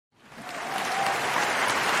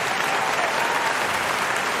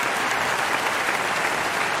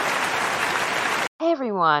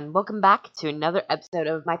everyone. Welcome back to another episode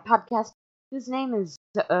of my podcast, whose name is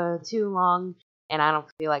too long, and I don't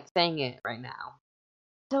feel like saying it right now.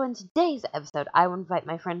 So in today's episode, I will invite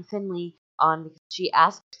my friend Finley on because she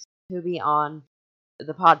asked to be on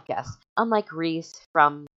the podcast, unlike Reese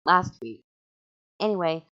from last week.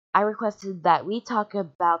 Anyway, I requested that we talk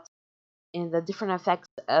about the different effects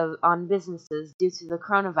on businesses due to the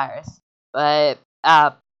coronavirus, but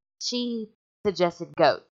she suggested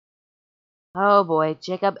goat. Oh boy,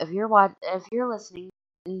 Jacob, if you're listening,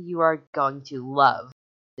 you are going to love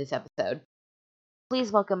this episode.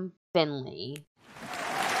 Please welcome Finley.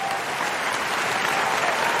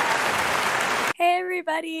 Hey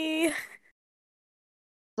everybody!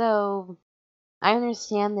 So, I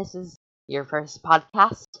understand this is your first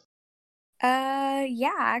podcast?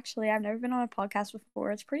 Yeah, actually, I've never been on a podcast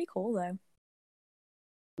before. It's pretty cool, though.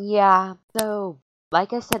 Yeah, so,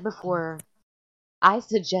 like I said before, I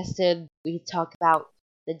suggested we talk about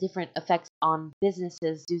the different effects on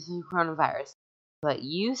businesses due to the coronavirus. But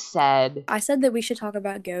you said... I said that we should talk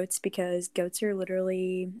about goats because goats are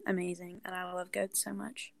literally amazing, and I love goats so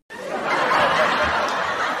much.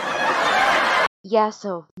 Yeah,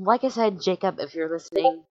 so, like I said, Jacob, if you're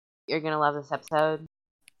listening, you're gonna love this episode.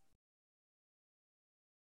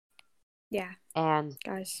 Yeah. And...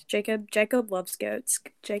 guys, Jacob loves goats.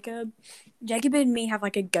 Jacob and me have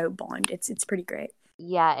like a goat bond. It's pretty great.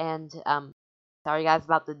 Yeah, and, sorry guys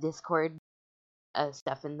about the Discord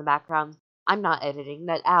stuff in the background. I'm not editing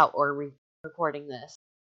that out or recording this.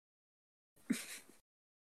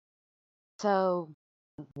 So,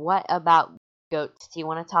 what about goats do you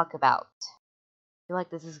want to talk about? I feel like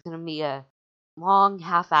this is going to be a long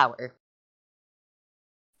half hour.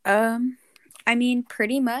 I mean,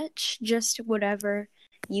 pretty much just whatever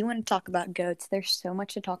you want to talk about goats. There's so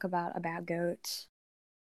much to talk about goats.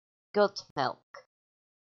 Goat milk.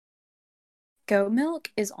 Goat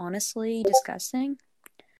milk is honestly disgusting.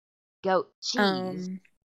 Goat cheese.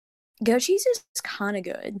 Goat cheese is kind of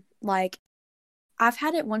good. Like, I've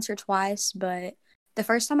had it once or twice, but the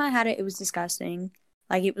first time I had it, it was disgusting.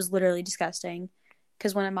 Like, it was literally disgusting.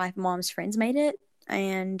 Because one of my mom's friends made it,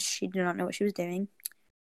 and she did not know what she was doing.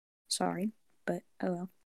 Sorry, but oh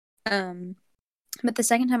well. But the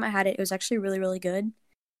second time I had it, it was actually really, really good.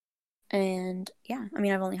 And, yeah, I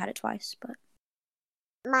mean, I've only had it twice, but...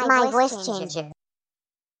 My voice changer.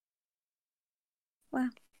 Wow.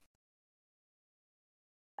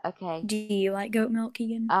 Okay. Do you like goat milk,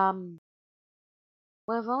 Keegan? Well,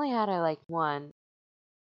 I've only had it like one.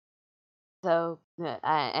 So,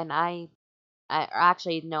 I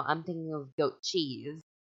actually, no, I'm thinking of goat cheese.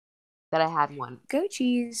 That I had one. Goat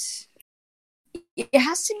cheese, it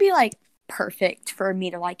has to be, like, perfect for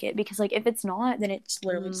me to like it. Because, like, if it's not, then it's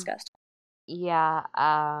literally disgusting. Yeah,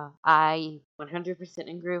 I 100%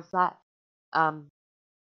 agree with that.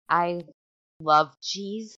 I love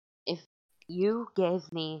cheese. If you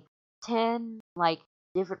gave me 10, like,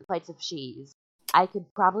 different plates of cheese, I could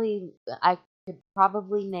probably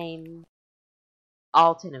name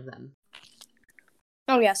all 10 of them.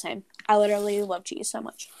 Oh, yeah, same. I literally love cheese so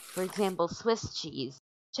much. For example, Swiss cheese,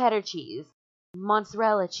 cheddar cheese,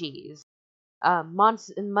 mozzarella cheese,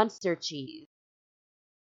 Munster cheese.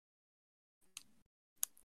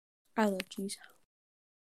 I love cheese.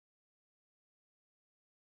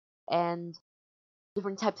 And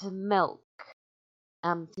different types of milk.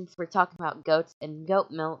 Since we're talking about goats and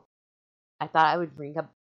goat milk, I thought I would bring up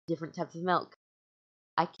different types of milk.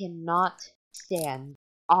 I cannot stand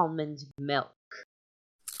almond milk.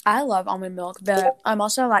 I love almond milk, but I'm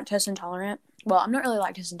also lactose intolerant. Well, I'm not really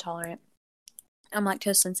lactose intolerant. I'm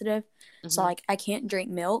lactose sensitive. Mm-hmm. So, like, I can't drink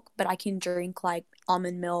milk, but I can drink, like,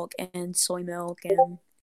 almond milk and soy milk and...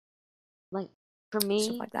 like, for me,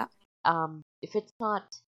 stuff like that. If it's not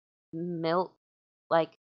milk,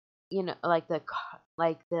 like, you know, like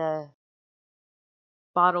the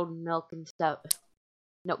bottled milk and stuff,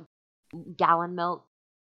 no, gallon milk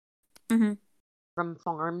from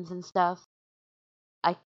farms and stuff,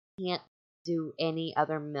 I can't do any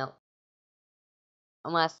other milk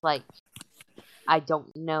unless, like, I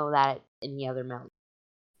don't know that it's any other milk.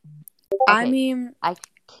 Okay, I mean, I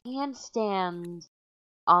can stand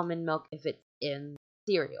almond milk if it's in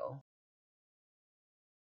cereal.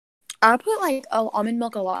 I put, like, almond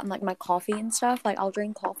milk a lot in, like, my coffee and stuff. Like, I'll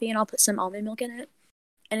drink coffee and I'll put some almond milk in it.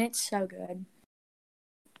 And it's so good.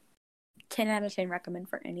 10 out of 10 recommend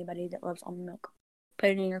for anybody that loves almond milk. Put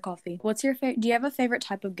it in your coffee. What's your favorite? Do you have a favorite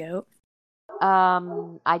type of goat?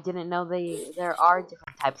 I didn't know there are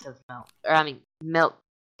different types of milk. Or, I mean, milk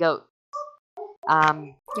goats.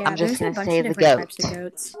 Yeah, I'm just there's gonna a bunch say of the different goat. types of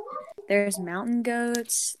goats. There's mountain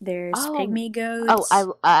goats. There's pygmy goats.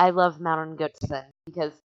 Oh, I love mountain goats then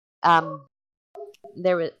because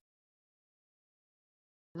there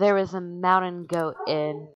was a mountain goat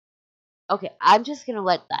in. Okay, I'm just gonna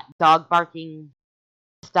let that dog barking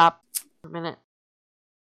stop for a minute.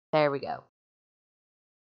 There we go.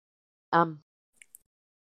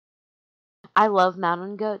 I love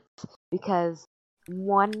mountain goats because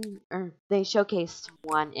they showcased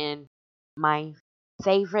one in my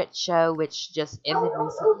favorite show, which just ended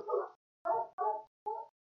recently.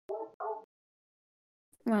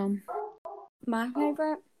 Well, my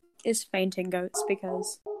favorite is fainting goats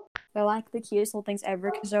because they're like the cutest little things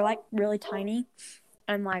ever because they're like really tiny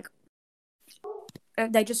and like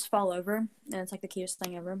they just fall over and it's like the cutest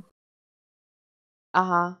thing ever.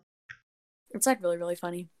 Uh-huh. It's like really, really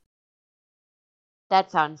funny. That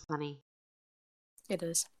sounds funny. It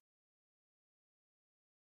is.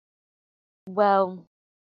 Well,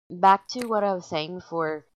 back to what I was saying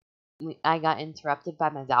before I got interrupted by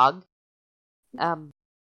my dog.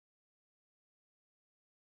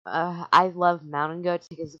 I love mountain goats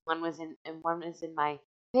because one was in my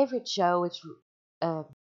favorite show, which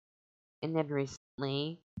ended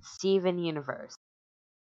recently, Steven Universe.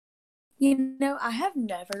 You know, I have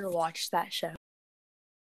never watched that show.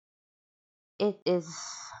 It is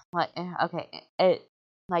like okay, it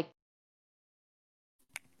like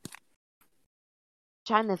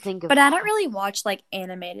trying to think of. But I don't really watch like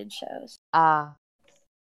animated shows.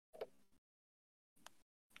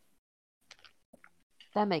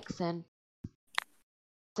 That makes sense.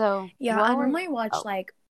 So yeah, I normally watch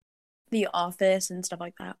like The Office and stuff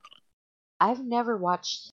like that. I've never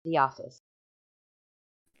watched The Office.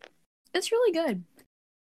 It's really good.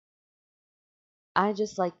 I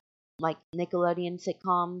just like Nickelodeon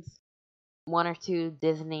sitcoms, one or two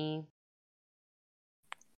Disney.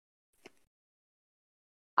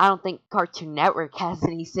 I don't think Cartoon Network has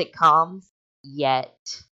any sitcoms yet.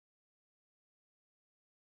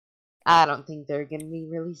 I don't think they're going to be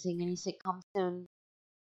releasing any sitcoms soon.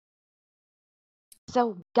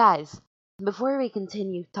 So, guys, before we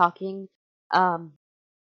continue talking, I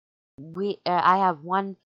have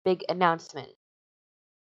one big announcement.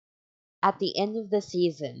 At the end of the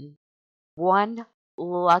season, one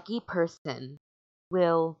lucky person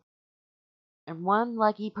that's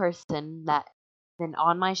been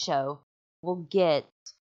on my show will get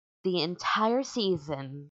the entire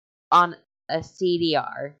season on a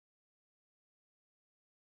CDR.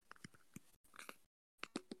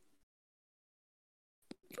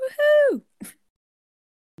 Woohoo!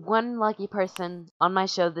 One lucky person on my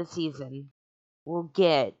show this season will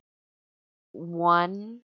get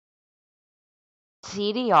one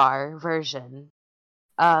CDR version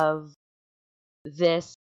of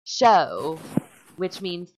this show, which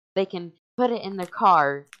means they can put it in their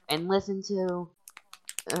car and listen to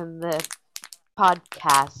the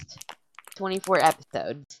podcast 24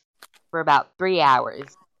 episodes for about 3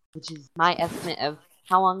 hours, which is my estimate of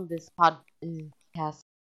how long this podcast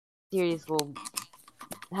series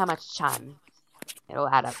how much time it'll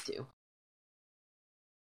add up to.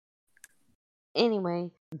 Anyway,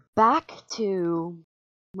 back to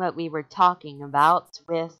what we were talking about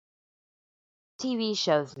with TV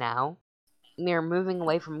shows now. We're moving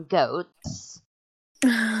away from goats.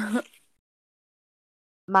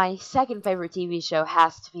 My second favorite TV show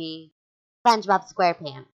has to be SpongeBob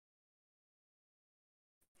SquarePants.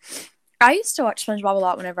 I used to watch SpongeBob a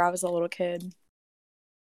lot whenever I was a little kid.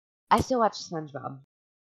 I still watch SpongeBob.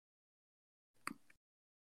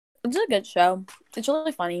 It's a good show. It's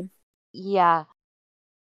really funny. Yeah.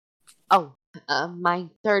 Oh, my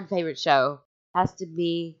third favorite show has to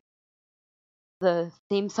be the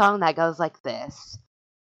theme song that goes like this.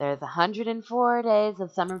 There's 104 days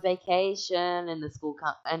of summer vacation, and school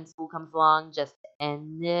comes along just to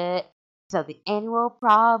end it. So the annual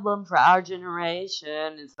problem for our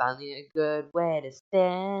generation is finding a good way to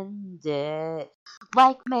spend it.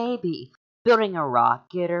 Like maybe building a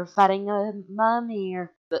rocket or fighting a mummy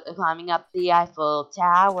or climbing up the Eiffel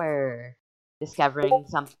Tower. Discovering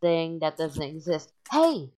something that doesn't exist.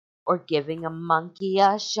 Hey! Or giving a monkey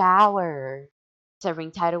a shower.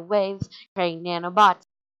 Surfing tidal waves, creating nanobots,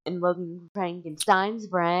 invoking Frankenstein's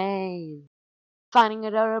brain. Finding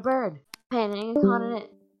a dodo bird, painting a continent.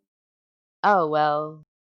 Oh, well.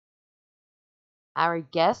 Our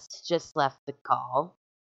guest just left the call.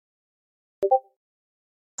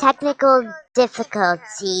 Technical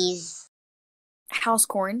difficulties. How's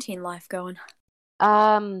quarantine life going?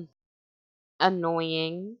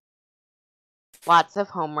 Annoying. Lots of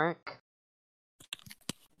homework.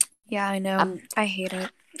 Yeah, I know. I hate it.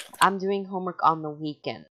 I'm doing homework on the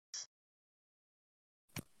weekend.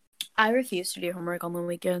 I refuse to do homework on the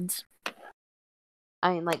weekends.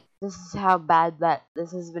 I mean, like, this is how bad that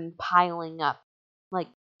this has been piling up. Like,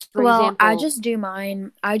 for Well, example, I just do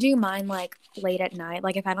mine. I do mine like late at night.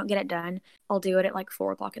 Like if I don't get it done, I'll do it at like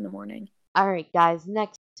 4 o'clock in the morning. alright, guys,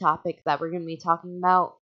 next topic that we're going to be talking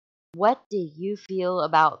about. What do you feel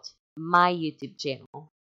about my YouTube channel?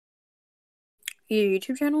 Your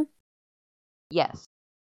YouTube channel? Yes.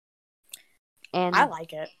 And I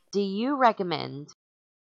like it. do you recommend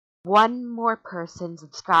one more person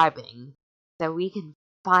subscribing so we can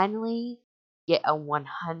finally get a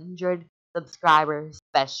 100 subscriber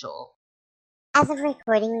special? As of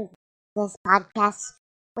recording this podcast,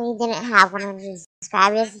 we didn't have 100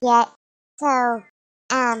 subscribers yet, so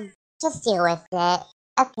just deal with it.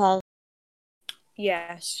 Okay.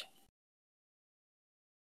 Yes.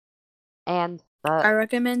 And I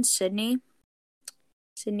recommend Sydney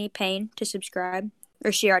Payne to subscribe.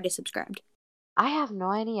 Or she already subscribed. I have no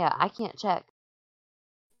idea. I can't check.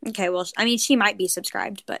 Okay, well, I mean, she might be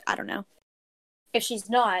subscribed, but I don't know. If she's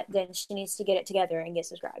not, then she needs to get it together and get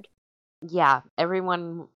subscribed. Yeah,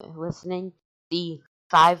 everyone listening, the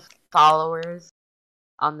 5 followers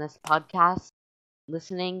on this podcast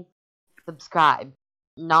listening, subscribe.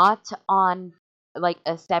 Not on like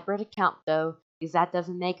a separate account though, because that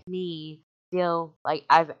doesn't make me feel like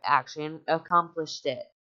I've actually accomplished it.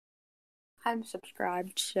 I'm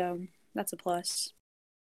subscribed, so that's a plus.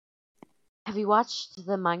 Have you watched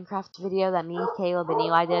the Minecraft video that me, Caleb, and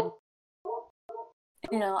Eli did?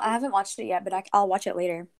 No, I haven't watched it yet, but I'll watch it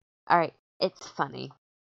later. Alright, it's funny.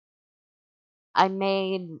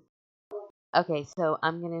 Okay, so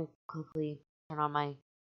I'm gonna quickly turn on my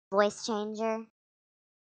Voice changer.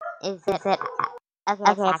 Is it okay?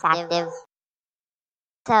 It's active.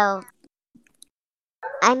 So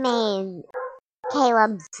I made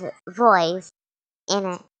Caleb's voice in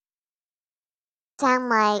it sound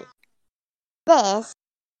like this,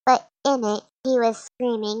 but in it he was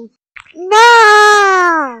screaming,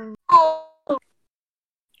 "No!"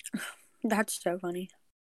 That's so funny.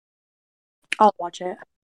 I'll watch it.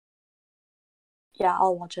 Yeah,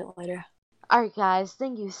 I'll watch it later. Alright, guys,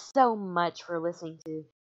 thank you so much for listening to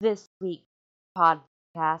this week's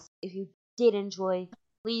podcast. If you did enjoy,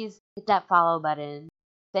 please hit that follow button.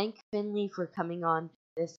 Thank Finley for coming on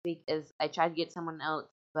this week, as I tried to get someone else,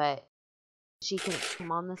 but she couldn't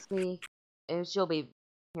come on this week. She'll be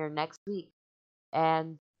here next week.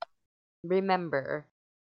 And remember,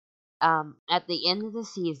 at the end of the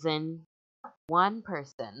season, one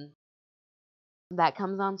person that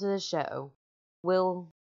comes onto the show will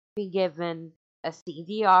be given a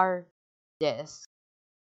CDR disc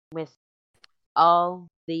with all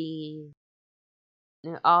the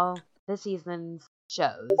season's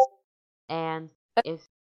shows. And if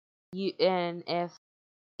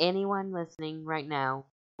anyone listening right now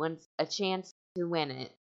wants a chance to win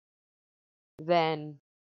it, then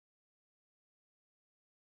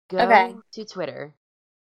go to Twitter.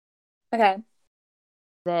 Okay.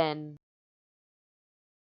 Then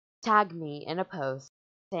tag me in a post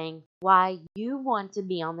saying why you want to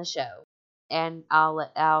be on the show, and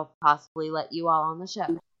I'll possibly let you all on the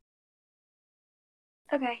show.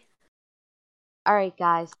 Okay. All right,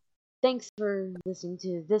 guys. Thanks for listening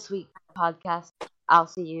to this week's podcast. I'll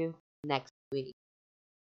see you next week.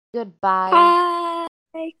 Goodbye.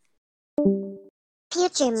 Bye.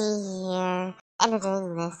 Future me here,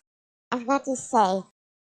 editing this. I forgot to say,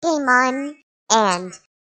 game on and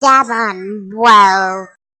dab on well.